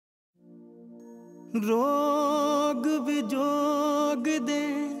रोग विजोग दे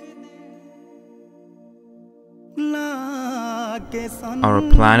Our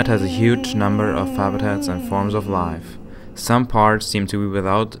planet has a huge number of habitats and forms of life. Some parts seem to be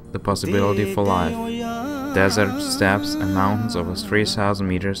without the possibility for life. Deserts, steppes, and mountains over 3,000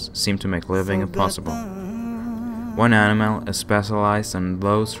 meters seem to make living impossible. One animal is specialized in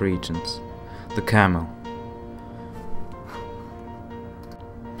those regions, the camel.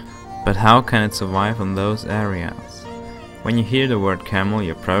 But how can it survive in those areas? When you hear the word camel,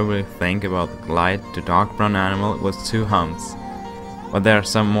 you probably think about the light to dark brown animal with two humps. But there are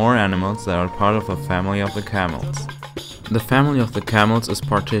some more animals that are part of the family of the camels. The family of the camels is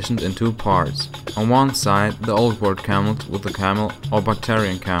partitioned in two parts. On one side, the old world camels with the camel or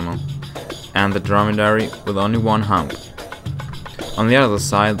Bactrian camel, and the dromedary with only one hump. On the other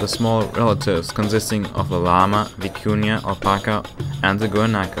side, the small relatives consisting of the llama, vicuña, alpaca, and the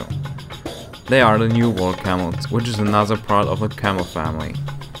guanaco. They are the New World camels, which is another part of the camel family.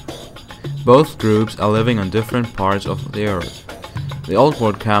 Both groups are living on different parts of the earth. The Old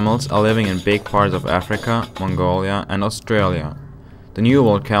World camels are living in big parts of Africa, Mongolia, and Australia. The New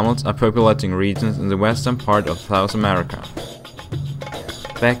World camels are populating regions in the western part of South America.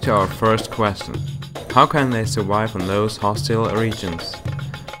 Back to our first question. How can they survive in those hostile regions?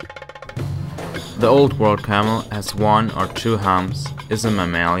 The Old World camel has one or two humps, is a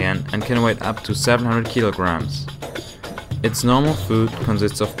mammalian, and can weigh up to 700 kilograms. Its normal food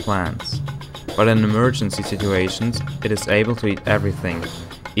consists of plants, but in emergency situations it is able to eat everything,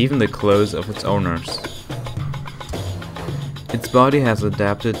 even the clothes of its owners. Its body has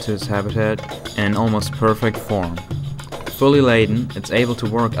adapted to its habitat in an almost perfect form. Fully laden, it's able to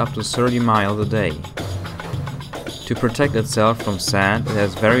walk up to 30 miles a day. To protect itself from sand, it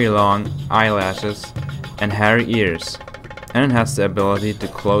has very long eyelashes and hairy ears, and it has the ability to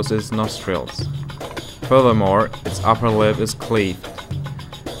close its nostrils. Furthermore, its upper lip is cleaved.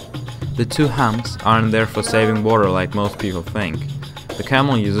 The two humps aren't there for saving water like most people think. The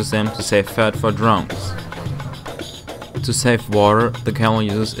camel uses them to save fat for drones. To save water, the camel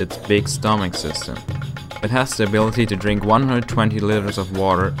uses its big stomach system. It has the ability to drink 120 liters of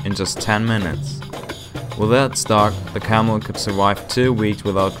water in just 10 minutes. With that stock, the camel could survive 2 weeks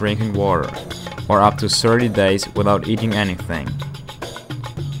without drinking water, or up to 30 days without eating anything.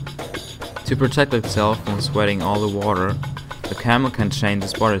 To protect itself from sweating all the water, the camel can change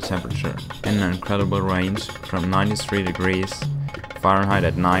its body temperature in an incredible range from 93 degrees Fahrenheit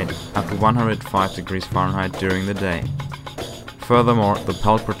at night up to 105 degrees Fahrenheit during the day. Furthermore, the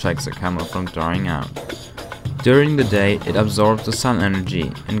pelt protects the camel from drying out. During the day, it absorbs the sun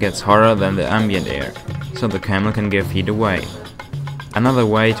energy and gets hotter than the ambient air, so the camel can give heat away. Another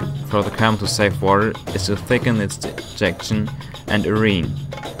way for the camel to save water is to thicken its digestion and urine.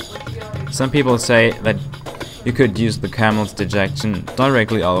 Some people say that you could use the camel's digestion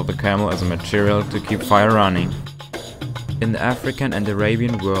directly out of the camel as a material to keep fire running. In the African and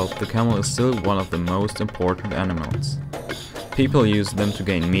Arabian world, the camel is still one of the most important animals. People use them to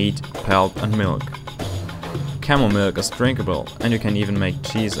gain meat, pulp, and milk. Camel milk is drinkable, and you can even make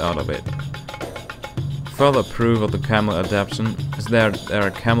cheese out of it. Further proof of the camel adaptation is that there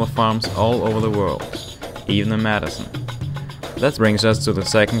are camel farms all over the world, even in Madison. That brings us to the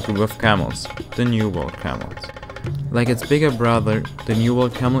second group of camels, the New World camels. Like its bigger brother, the New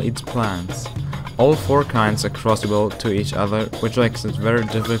World camel eats plants. All four kinds are crossable to each other, which makes it very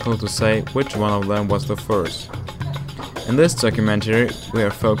difficult to say which one of them was the first. In this documentary, we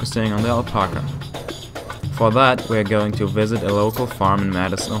are focusing on the alpaca. For that, we are going to visit a local farm in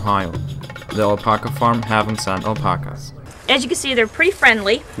Madison, Ohio. The alpaca farm Heaven Sent Alpacas. As you can see, they're pretty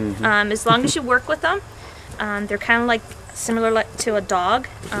friendly. As long as you work with them, they're kind of like similar to a dog.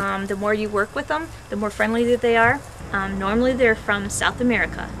 The more you work with them, the more friendly they are. Normally they're from South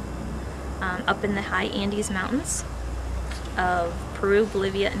America, up in the high Andes Mountains of Peru,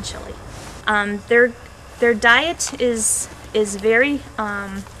 Bolivia, and Chile. Their diet is very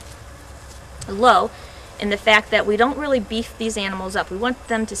low in the fact that we don't really beef these animals up. We want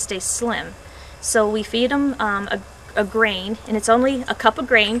them to stay slim. So we feed them a grain, and it's only a cup of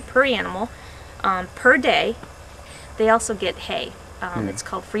grain per animal per day. They also get hay. It's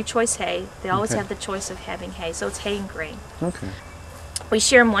called free choice hay. They always have the choice of having hay, so it's hay and grain. We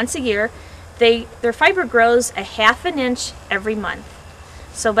shear them once a year. Their fiber grows a ½ an inch every month.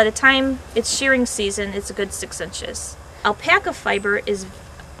 So by the time it's shearing season, it's a good 6 inches. Alpaca fiber is,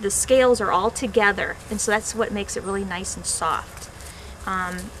 the scales are all together, and so that's what makes it really nice and soft.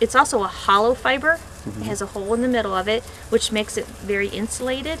 It's also a hollow fiber. It has a hole in the middle of it, which makes it very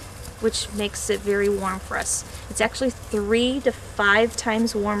insulated, which makes it very warm for us. It's actually 3 to 5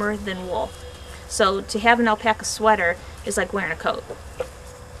 times warmer than wool. So to have an alpaca sweater is like wearing a coat.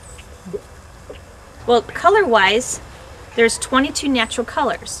 Well, color-wise, there's 22 natural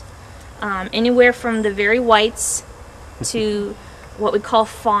colors. Anywhere from the very whites to what we call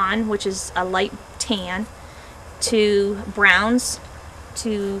fawn, which is a light tan, to browns,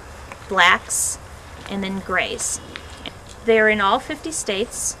 to blacks, and then grays. They're in all 50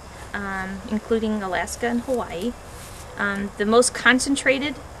 states, including Alaska and Hawaii. The most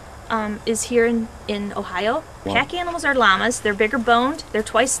concentrated is here in Ohio. Wow. Pack animals are llamas. They're bigger boned. They're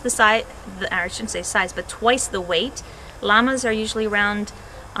twice the size, I shouldn't say size, but twice the weight. Llamas are usually around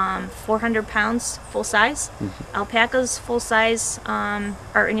 400 pounds full size. Alpacas full size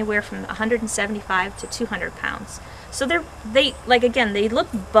are anywhere from 175 to 200 pounds. So they look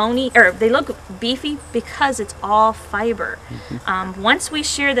bony, or they look beefy because it's all fiber. Once we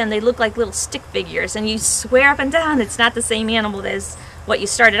shear them, they look like little stick figures, and you swear up and down it's not the same animal as what you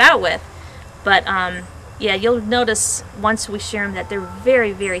started out with. But yeah, you'll notice once we shear them that they're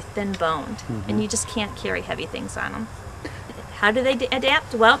very, very thin boned, and you just can't carry heavy things on them. How do they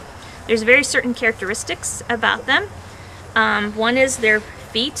adapt? Well, there's very certain characteristics about them. One is their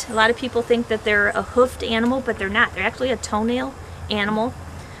feet. A lot of people think that they're a hoofed animal, but they're not. They're actually a toenail animal,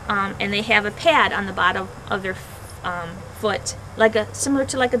 and they have a pad on the bottom of their foot, similar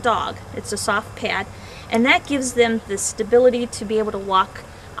to like a dog. It's a soft pad, and that gives them the stability to be able to walk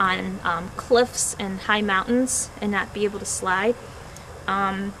on cliffs and high mountains and not be able to slide.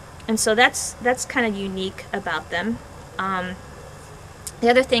 And so that's kind of unique about them. The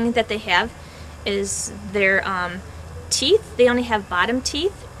other thing that they have is their teeth. They only have bottom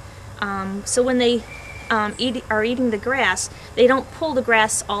teeth. So when they are eating the grass, they don't pull the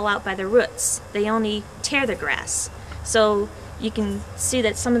grass all out by the roots. They only tear the grass. So you can see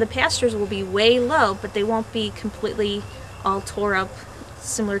that some of the pastures will be way low, but they won't be completely all tore up,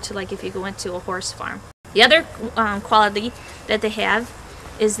 similar to like if you go into a horse farm. The other quality that they have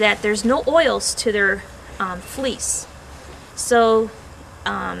is that there's no oils to their fleece. So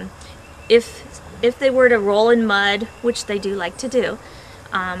if they were to roll in mud, which they do like to do,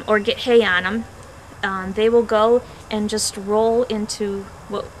 or get hay on them, they will go and just roll into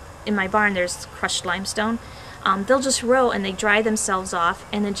in my barn there's crushed limestone. They'll just roll and they dry themselves off,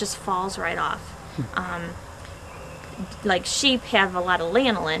 and it just falls right off. Like sheep have a lot of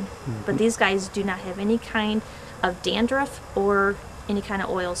lanolin, but these guys do not have any kind of dandruff or any kind of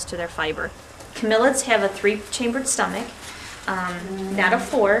oils to their fiber. Camelids have a 3-chambered stomach, not a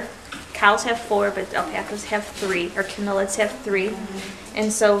 4. Cows have 4, but alpacas have 3, or camelids have 3.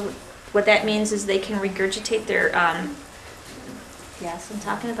 And so what that means is they can regurgitate their, yes, I'm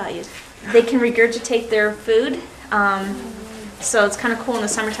talking about you. They can regurgitate their food. So it's kind of cool in the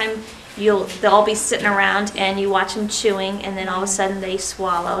summertime. They'll all be sitting around and you watch them chewing, and then all of a sudden they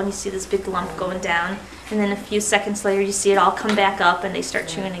swallow and you see this big lump going down, and then a few seconds later you see it all come back up and they start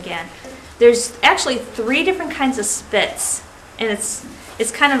chewing again. There's actually 3 different kinds of spits, and it's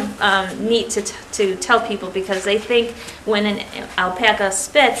kind of neat to tell people, because they think when an alpaca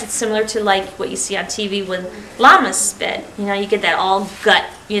spits, it's similar to like what you see on TV when llamas spit. You know, you get that all gut,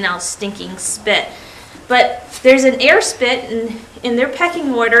 stinking spit. But there's an air spit, in their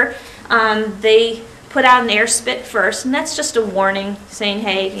pecking order, they put out an air spit first, and that's just a warning saying,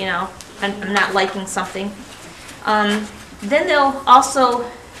 hey, I'm not liking something. Then they'll also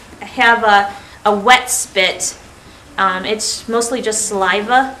have a wet spit. It's mostly just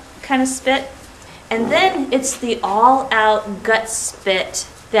saliva kind of spit. And then it's the all-out gut spit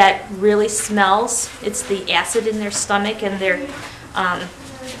that really smells. It's the acid in their stomach, and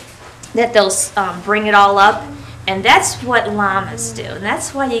that they'll bring it all up. And that's what llamas do. And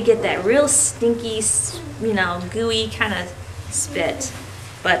that's why you get that real stinky, gooey kind of spit.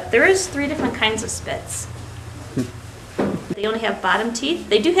 But there is 3 different kinds of spits. They only have bottom teeth.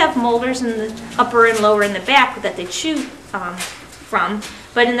 They do have molars in the upper and lower in the back that they chew from.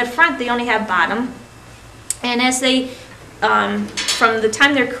 But in the front, they only have bottom. And as they, from the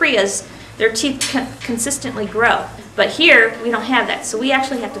time they're crias, their teeth consistently grow. But here, we don't have that. So we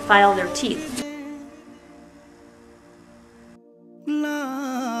actually have to file their teeth.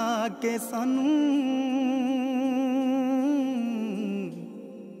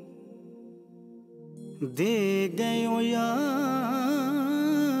 दे गयो यार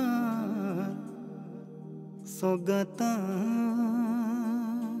सौगतां